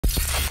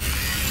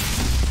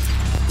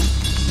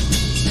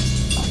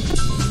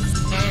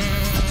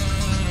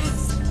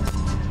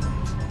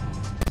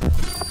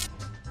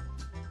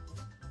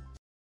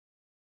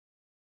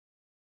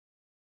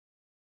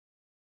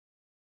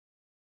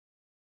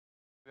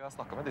Vi har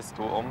snakket med disse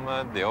to om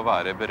det å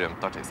være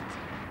berømt artist.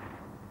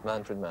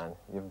 Manfred Mann,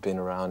 you've been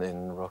around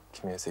in rock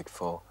music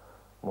for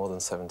more than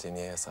 17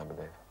 years, I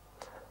believe.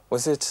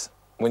 Was it,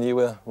 when you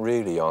were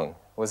really young,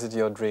 was it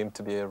your dream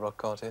to be a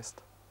rock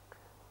artist?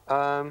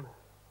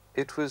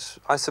 It was,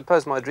 I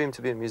suppose, my dream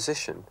to be a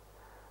musician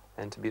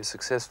and to be a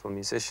successful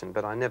musician,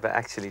 but I never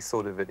actually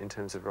thought of it in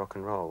terms of rock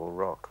and roll or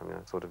rock. I mean,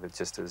 I thought of it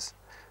just as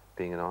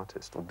being an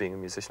artist or being a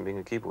musician, being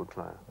a keyboard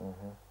player.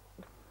 Mm-hmm.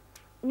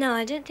 No,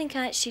 I don't think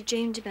I actually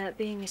dreamed about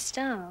being a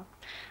star.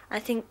 I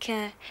think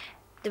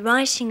the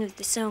writing of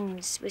the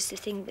songs was the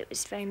thing that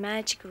was very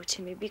magical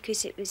to me,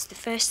 because it was the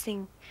first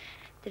thing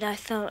that I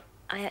felt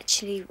I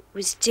actually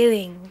was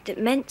doing that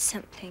meant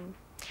something.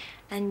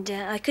 And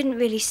I couldn't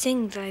really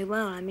sing very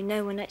well. I mean,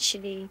 no one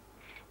actually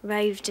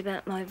raved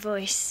about my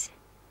voice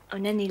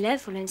on any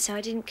level, and so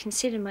I didn't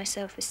consider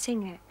myself a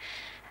singer.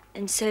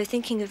 And so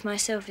thinking of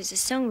myself as a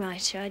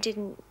songwriter, I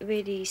didn't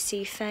really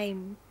see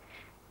fame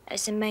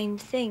as a main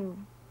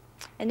thing.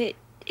 And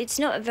it's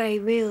not a very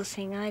real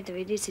thing either,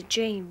 it is a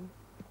dream.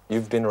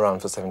 You've been around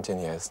for 17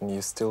 years and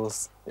you're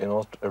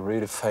not a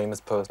really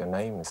famous person. Your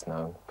name is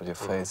known, but your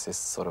face is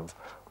sort of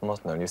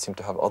not known. You seem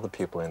to have other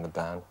people in the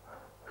band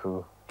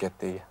who get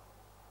the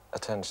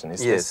attention.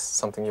 Is this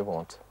something you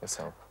want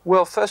yourself?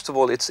 Well, first of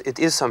all, it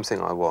is something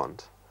I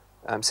want.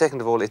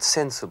 Second of all, it's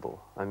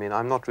sensible. I mean,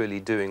 I'm not really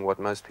doing what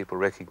most people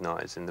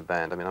recognize in the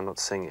band. I mean, I'm not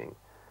singing.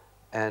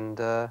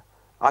 And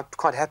I'm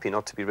quite happy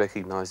not to be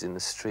recognized in the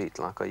street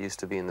like I used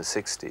to be in the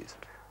 60s.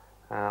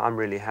 I'm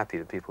really happy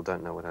that people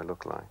don't know what I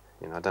look like.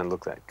 You know, I don't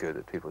look that good,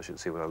 that people should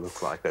see what I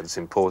look like. That's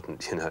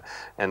important, you know.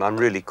 And I'm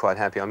really quite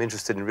happy. I'm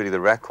interested in really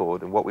the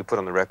record and what we put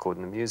on the record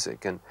and the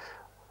music. And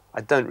I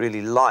don't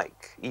really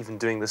like even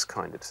doing this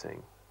kind of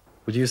thing.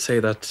 Would you say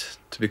that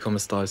to become a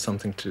star is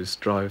something to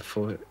strive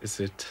for? Is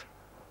it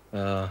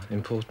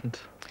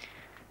important?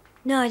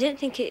 No, I don't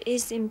think it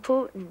is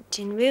important.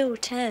 In real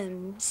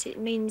terms, it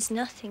means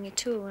nothing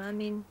at all. I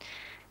mean,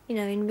 you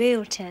know, in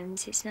real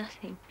terms, it's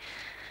nothing.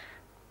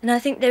 And I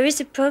think there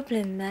is a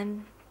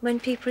problem when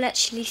people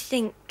actually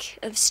think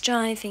of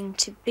striving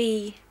to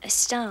be a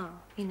star.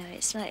 You know,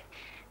 it's like,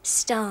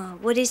 star,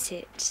 what is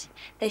it?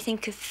 They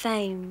think of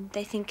fame,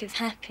 they think of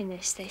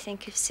happiness, they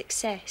think of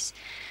success.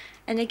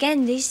 And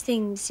again, these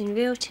things in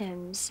real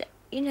terms,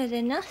 you know,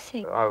 they're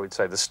nothing. I would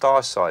say the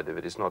star side of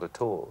it is not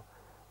at all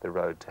the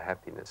road to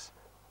happiness.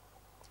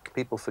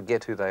 People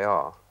forget who they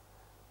are,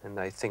 and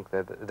they think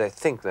they're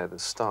the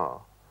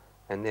star.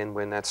 And then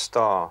when that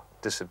star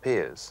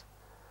disappears,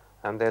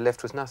 they're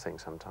left with nothing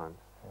sometimes.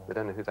 They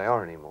don't know who they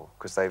are anymore,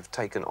 because they've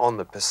taken on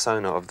the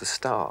persona of the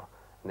star,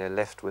 and they're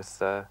left with,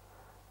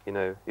 you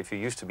know, if you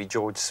used to be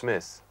George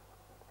Smith,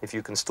 if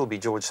you can still be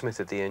George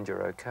Smith at the end,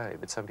 you're okay,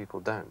 but some people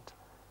don't.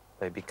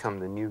 They become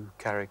the new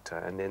character,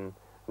 and then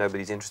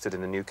nobody's interested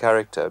in the new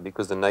character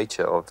because the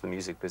nature of the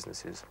music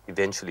business is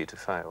eventually to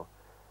fail.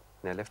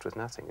 And they're left with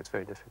nothing. It's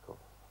very difficult.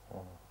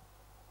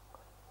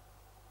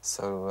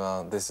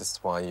 So this is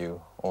why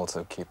you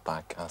also keep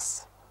back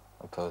as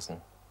a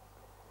person?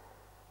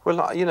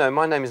 Well, you know,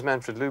 my name is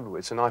Manfred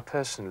Lubowitz, and I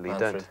personally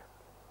don't...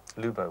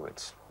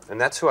 Lubowitz. And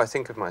that's who I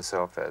think of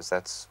myself as.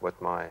 That's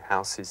what my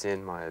house is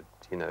in, my,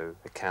 you know,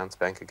 accounts,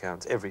 bank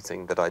accounts,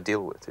 everything that I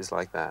deal with is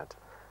like that.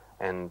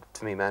 And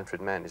to me,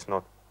 Manfred Mann is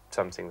not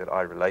something that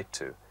I relate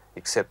to,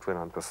 except when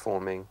I'm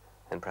performing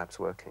and perhaps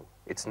working.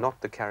 It's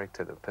not the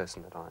character, the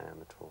person that I am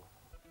at all.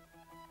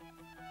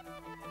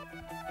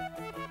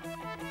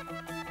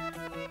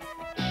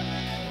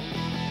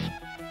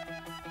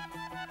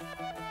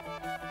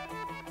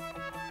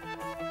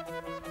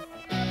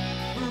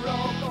 We're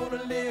all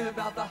gonna live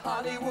out the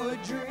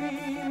Hollywood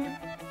dream.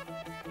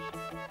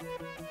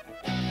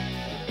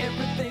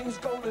 Everything's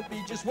gonna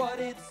be just what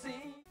it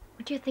seems.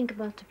 What do you think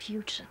about the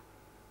future?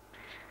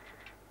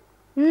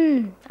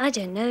 I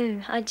don't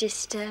know. I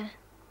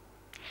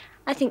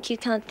think you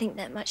can't think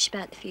that much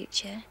about the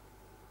future.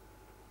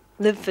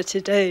 Live for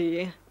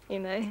today, you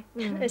know.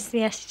 That's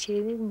the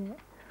attitude, isn't it?